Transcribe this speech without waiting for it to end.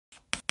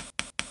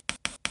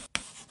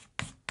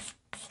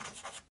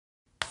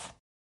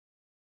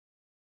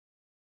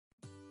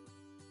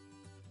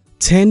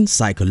10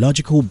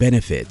 Psychological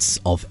Benefits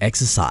of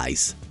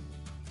Exercise.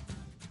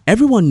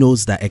 Everyone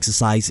knows that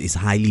exercise is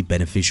highly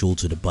beneficial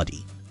to the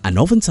body, and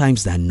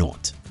oftentimes than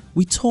not,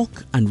 we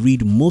talk and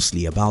read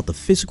mostly about the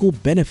physical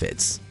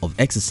benefits of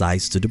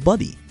exercise to the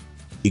body,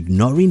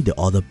 ignoring the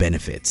other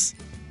benefits.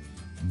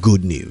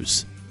 Good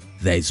news: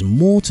 there is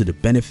more to the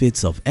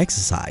benefits of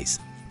exercise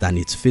than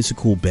its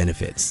physical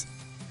benefits.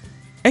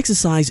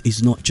 Exercise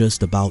is not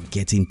just about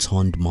getting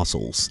toned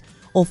muscles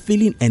or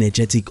feeling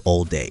energetic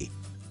all day.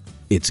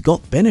 It's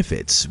got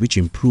benefits which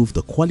improve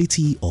the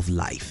quality of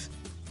life.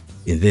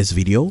 In this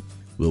video,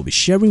 we'll be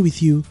sharing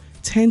with you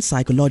 10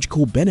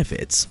 psychological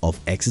benefits of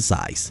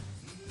exercise.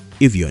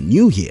 If you're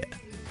new here,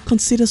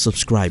 consider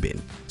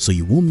subscribing so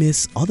you won't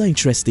miss other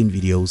interesting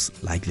videos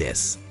like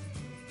this.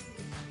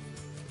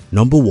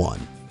 Number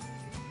 1.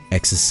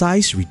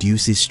 Exercise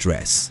reduces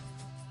stress.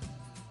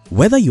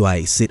 Whether you are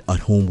a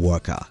sit-at-home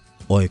worker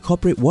or a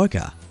corporate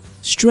worker,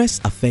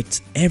 stress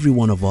affects every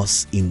one of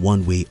us in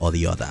one way or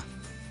the other.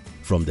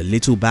 From the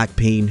little back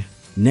pain,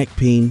 neck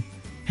pain,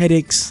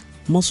 headaches,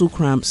 muscle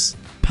cramps,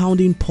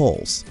 pounding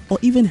pulse, or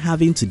even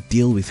having to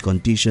deal with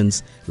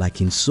conditions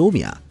like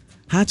insomnia,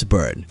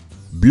 heartburn,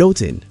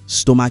 bloating,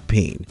 stomach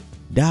pain,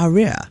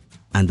 diarrhea,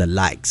 and the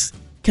likes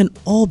can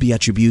all be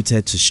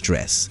attributed to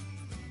stress.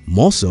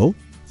 More so,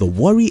 the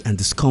worry and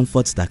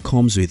discomfort that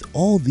comes with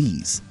all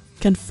these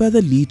can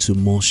further lead to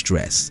more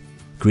stress,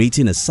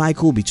 creating a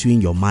cycle between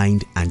your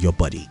mind and your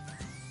body.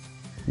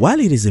 While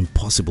it is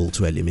impossible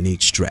to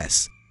eliminate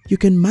stress, you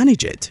can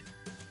manage it.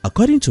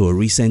 According to a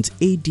recent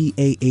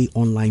ADAA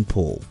online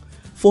poll,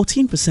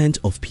 14%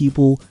 of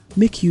people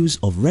make use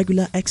of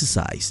regular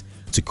exercise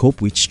to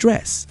cope with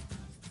stress.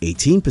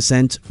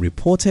 18%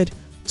 reported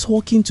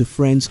talking to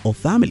friends or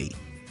family,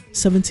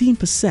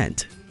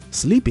 17%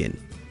 sleeping,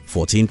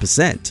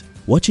 14%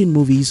 watching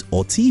movies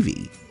or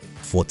TV,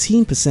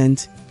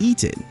 14%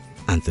 eating,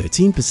 and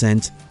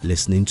 13%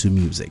 listening to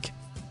music.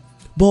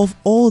 But of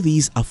all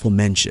these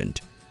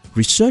aforementioned,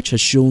 research has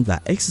shown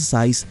that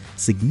exercise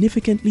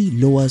significantly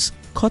lowers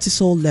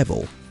cortisol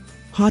level,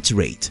 heart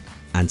rate,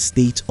 and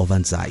state of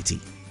anxiety.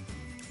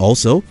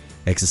 Also,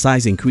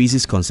 exercise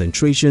increases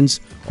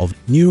concentrations of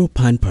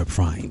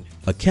norepinephrine,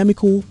 a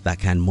chemical that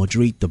can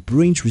moderate the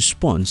brain's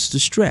response to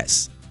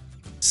stress.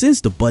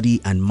 Since the body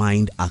and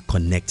mind are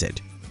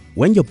connected,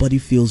 when your body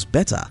feels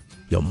better,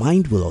 your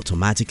mind will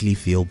automatically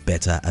feel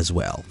better as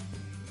well.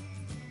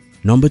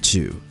 Number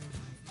 2.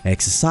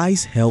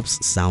 Exercise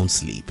helps sound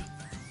sleep.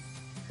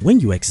 When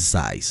you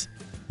exercise,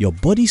 your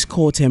body's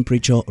core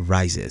temperature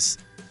rises,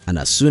 and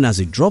as soon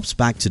as it drops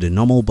back to the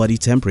normal body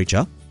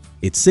temperature,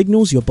 it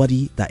signals your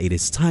body that it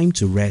is time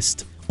to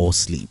rest or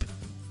sleep,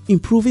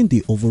 improving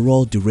the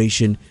overall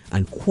duration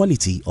and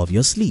quality of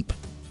your sleep.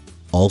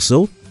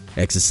 Also,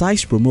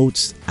 exercise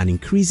promotes and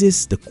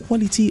increases the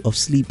quality of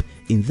sleep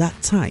in that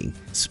time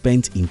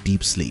spent in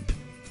deep sleep.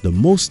 The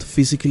most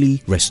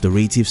physically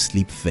restorative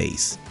sleep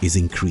phase is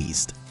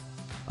increased.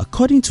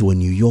 According to a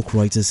New York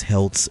Reuters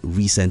Health's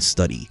recent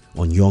study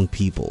on young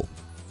people,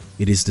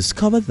 it is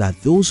discovered that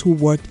those who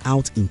worked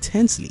out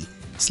intensely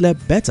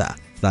slept better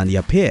than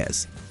their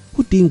peers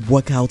who didn't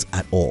work out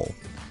at all,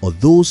 or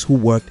those who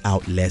worked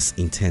out less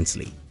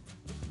intensely.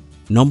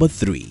 Number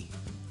 3.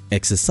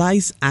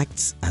 Exercise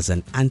acts as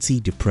an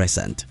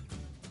antidepressant.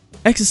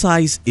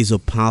 Exercise is a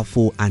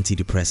powerful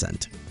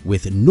antidepressant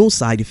with no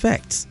side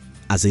effects,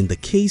 as in the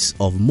case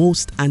of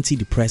most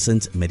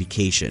antidepressant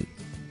medication.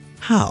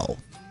 How?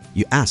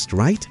 You asked,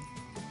 right?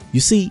 You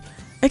see,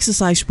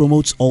 exercise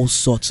promotes all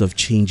sorts of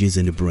changes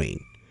in the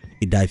brain.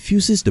 It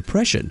diffuses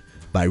depression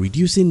by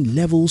reducing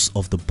levels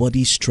of the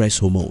body's stress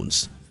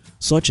hormones,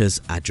 such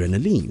as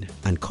adrenaline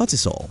and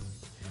cortisol,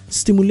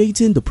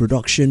 stimulating the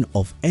production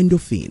of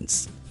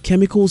endorphins,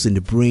 chemicals in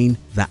the brain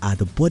that are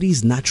the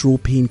body's natural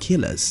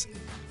painkillers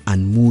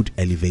and mood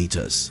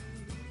elevators.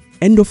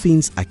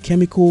 Endorphins are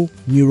chemical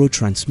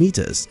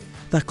neurotransmitters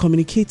that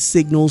communicate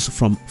signals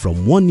from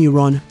one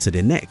neuron to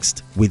the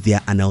next with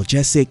their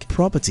analgesic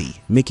property,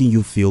 making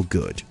you feel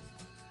good.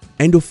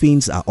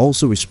 Endorphins are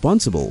also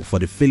responsible for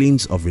the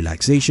feelings of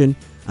relaxation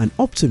and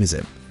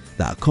optimism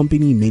that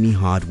accompany many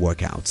hard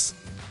workouts.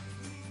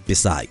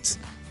 Besides,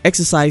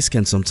 exercise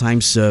can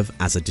sometimes serve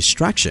as a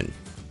distraction,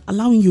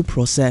 allowing you to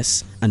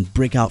process and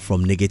break out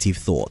from negative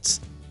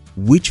thoughts,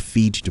 which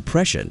feed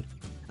depression,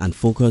 and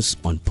focus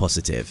on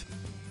positive.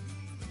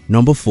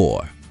 Number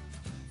 4.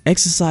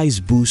 Exercise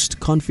boosts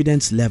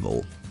confidence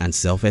level and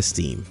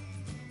self-esteem.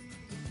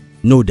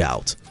 No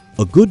doubt,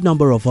 a good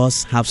number of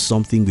us have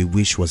something we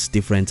wish was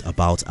different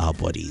about our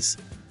bodies.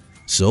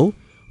 So,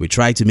 we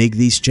try to make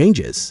these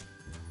changes.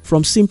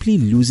 From simply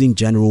losing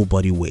general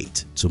body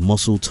weight to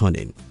muscle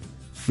toning,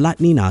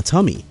 flattening our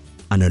tummy,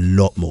 and a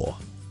lot more.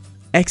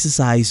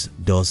 Exercise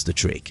does the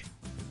trick.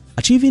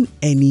 Achieving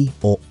any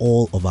or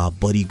all of our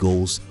body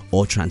goals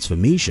or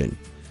transformation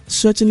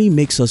certainly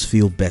makes us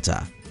feel better,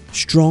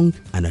 strong,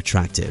 and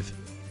attractive.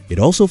 It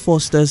also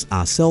fosters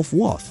our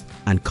self-worth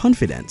and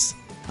confidence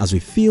as we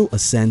feel a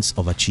sense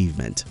of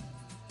achievement.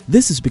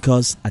 This is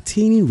because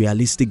attaining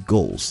realistic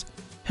goals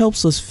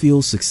helps us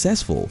feel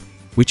successful,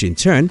 which in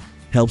turn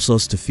helps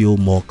us to feel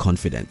more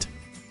confident.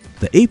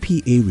 The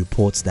APA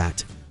reports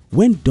that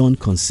when done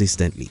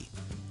consistently,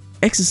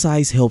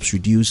 exercise helps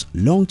reduce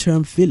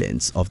long-term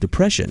feelings of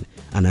depression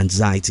and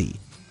anxiety,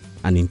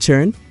 and in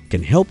turn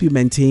can help you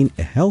maintain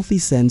a healthy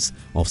sense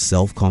of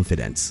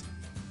self-confidence.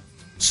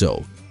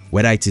 So,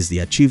 whether it is the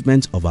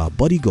achievement of our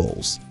body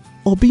goals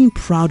or being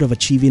proud of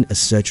achieving a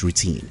search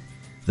routine,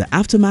 the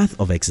aftermath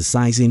of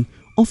exercising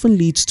often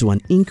leads to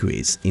an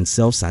increase in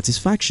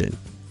self-satisfaction,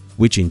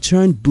 which in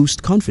turn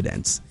boosts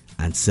confidence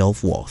and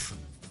self-worth.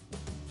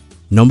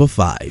 Number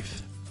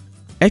 5.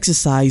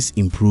 Exercise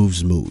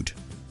improves mood.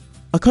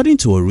 According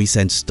to a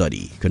recent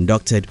study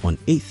conducted on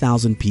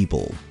 8,000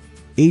 people,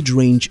 age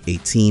range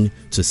 18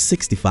 to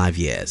 65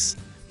 years,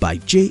 by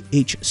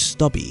J.H.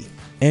 Stubbe,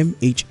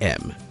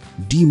 M.H.M.,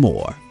 D.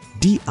 Moore,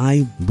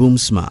 D.I.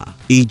 Boomsma,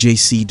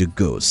 A.J.C.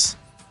 DeGoes,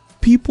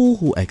 people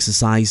who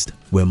exercised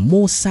were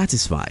more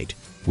satisfied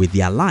with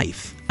their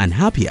life and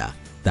happier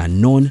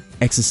than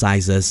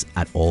non-exercisers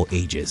at all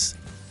ages.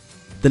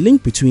 The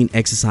link between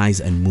exercise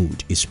and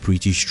mood is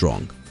pretty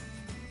strong.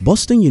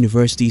 Boston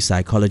University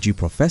psychology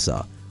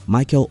professor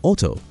Michael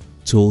Otto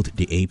told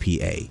the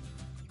APA,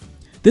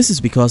 "This is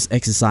because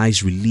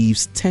exercise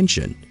relieves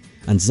tension,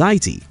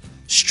 anxiety,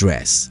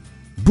 stress,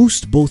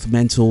 boosts both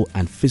mental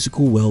and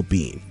physical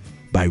well-being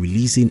by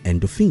releasing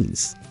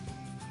endorphins.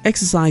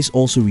 Exercise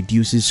also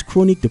reduces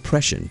chronic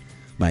depression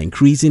by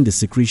increasing the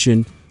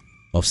secretion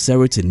of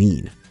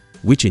serotonin,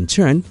 which in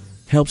turn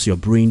helps your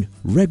brain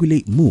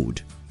regulate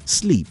mood,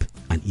 sleep,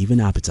 and even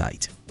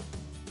appetite."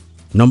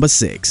 Number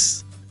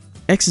 6.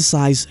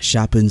 Exercise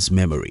sharpens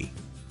memory.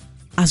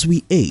 As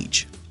we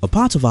age, a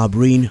part of our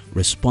brain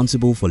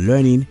responsible for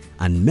learning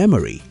and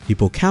memory,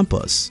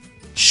 hippocampus,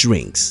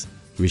 shrinks,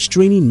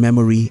 restraining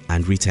memory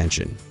and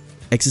retention.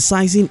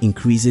 Exercising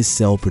increases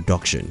cell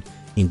production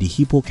in the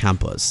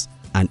hippocampus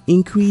and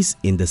increase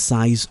in the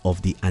size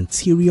of the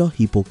anterior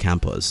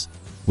hippocampus,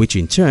 which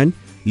in turn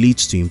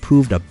leads to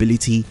improved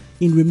ability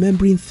in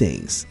remembering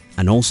things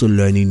and also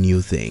learning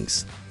new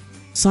things.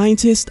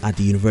 Scientists at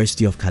the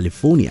University of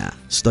California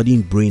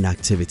studying brain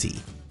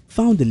activity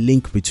found the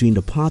link between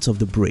the parts of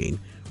the brain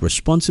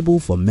responsible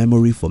for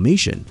memory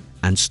formation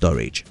and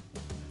storage.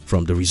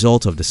 From the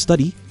result of the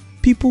study,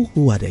 people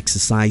who had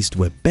exercised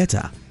were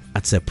better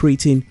at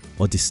separating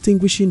or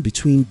distinguishing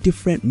between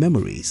different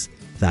memories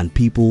than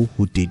people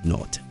who did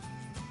not.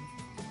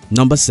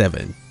 Number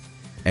 7.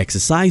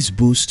 Exercise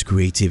boosts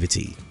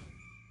creativity.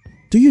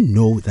 Do you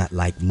know that,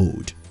 like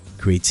mood,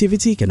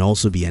 creativity can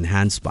also be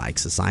enhanced by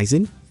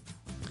exercising?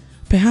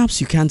 Perhaps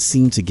you can't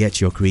seem to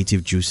get your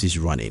creative juices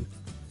running.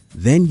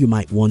 Then you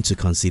might want to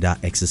consider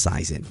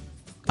exercising.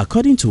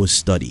 According to a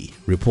study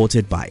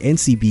reported by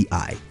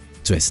NCBI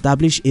to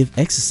establish if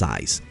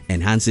exercise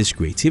enhances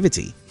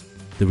creativity,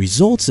 the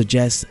results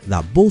suggest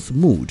that both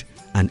mood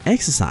and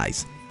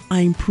exercise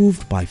are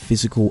improved by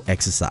physical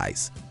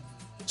exercise.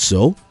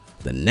 So,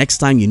 the next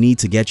time you need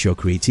to get your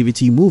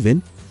creativity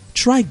moving,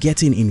 try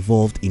getting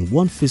involved in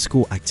one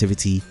physical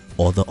activity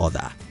or the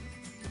other.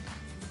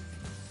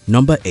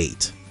 Number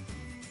 8.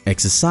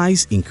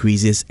 Exercise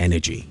increases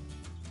energy.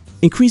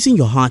 Increasing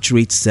your heart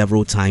rate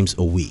several times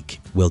a week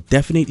will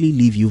definitely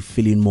leave you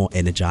feeling more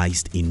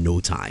energized in no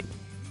time.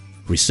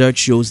 Research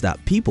shows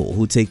that people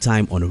who take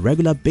time on a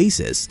regular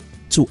basis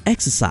to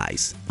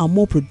exercise are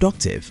more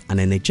productive and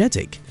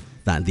energetic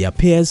than their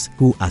peers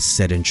who are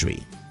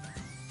sedentary.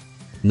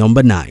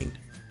 Number 9.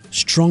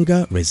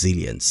 Stronger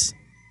resilience.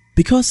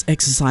 Because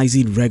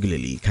exercising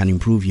regularly can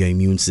improve your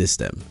immune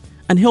system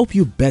and help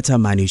you better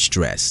manage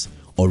stress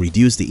or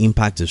reduce the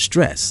impact of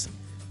stress,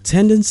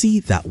 tendency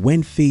that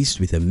when faced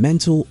with a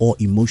mental or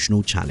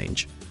emotional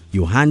challenge,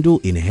 you handle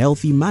in a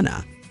healthy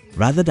manner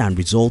rather than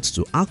resort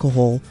to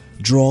alcohol,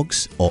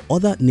 drugs, or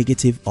other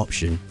negative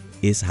option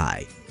is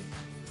high.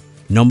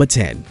 Number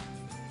 10.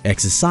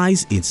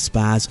 Exercise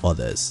inspires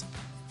others.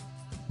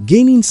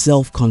 Gaining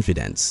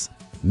self-confidence,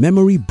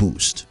 memory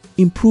boost,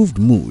 improved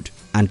mood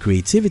and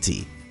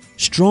creativity,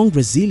 strong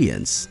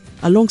resilience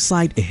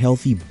alongside a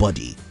healthy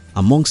body,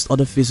 amongst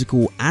other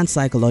physical and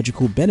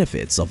psychological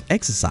benefits of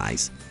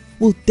exercise,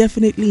 will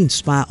definitely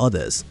inspire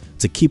others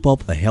to keep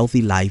up a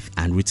healthy life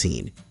and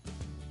routine.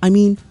 I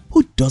mean,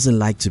 who doesn't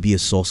like to be a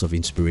source of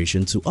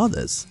inspiration to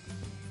others?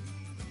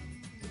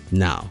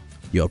 Now,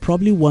 you're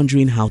probably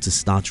wondering how to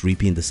start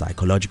reaping the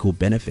psychological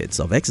benefits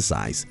of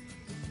exercise.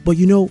 But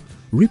you know,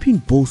 reaping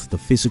both the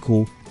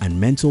physical and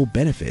mental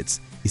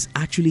benefits is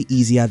actually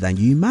easier than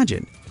you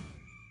imagine.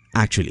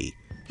 Actually,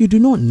 you do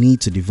not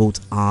need to devote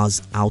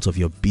hours out of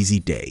your busy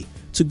day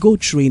to go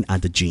train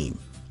at the gym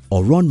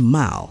or run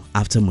mile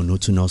after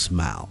monotonous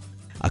mile.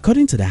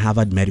 According to the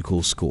Harvard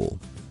Medical School,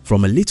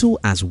 from a little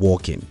as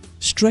walking,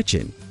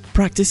 stretching,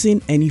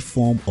 practicing any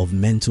form of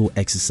mental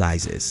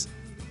exercises,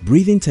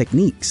 breathing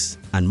techniques,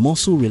 and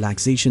muscle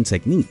relaxation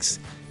techniques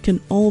can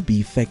all be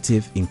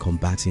effective in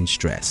combating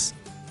stress.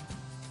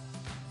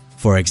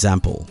 For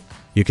example,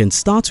 you can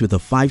start with a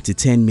 5 to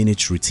 10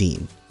 minutes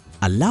routine.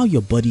 Allow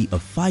your body a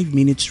 5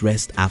 minutes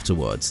rest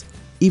afterwards,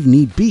 if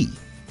need be,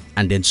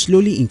 and then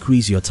slowly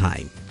increase your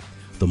time.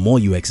 The more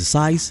you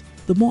exercise,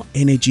 the more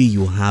energy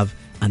you have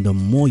and the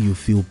more you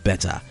feel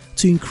better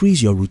to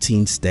increase your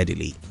routine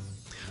steadily.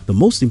 The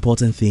most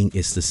important thing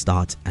is to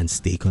start and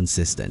stay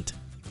consistent.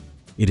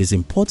 It is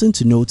important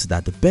to note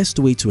that the best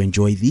way to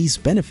enjoy these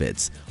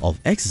benefits of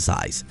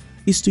exercise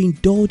is to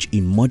indulge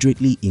in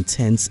moderately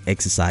intense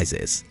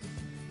exercises.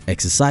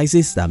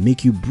 Exercises that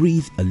make you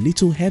breathe a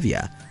little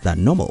heavier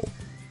than normal,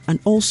 and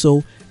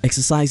also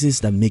exercises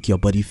that make your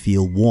body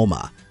feel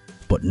warmer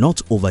but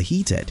not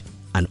overheated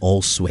and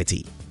all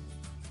sweaty.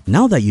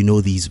 Now that you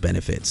know these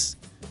benefits,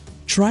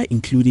 try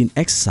including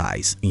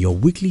exercise in your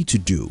weekly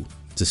to-do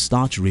to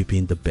start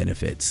reaping the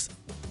benefits.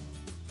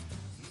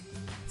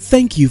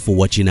 Thank you for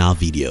watching our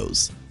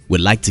videos.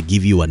 We'd like to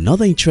give you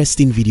another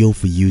interesting video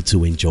for you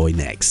to enjoy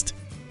next.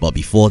 But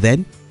before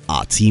then,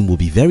 our team will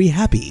be very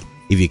happy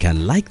if you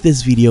can like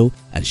this video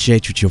and share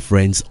it with your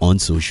friends on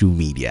social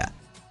media.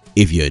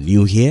 If you're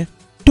new here,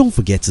 don't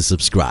forget to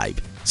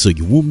subscribe so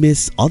you won't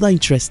miss other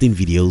interesting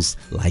videos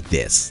like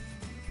this.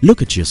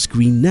 Look at your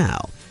screen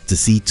now to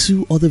see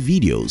 2 other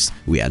videos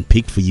we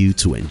handpicked for you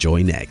to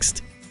enjoy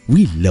next.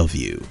 We love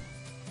you.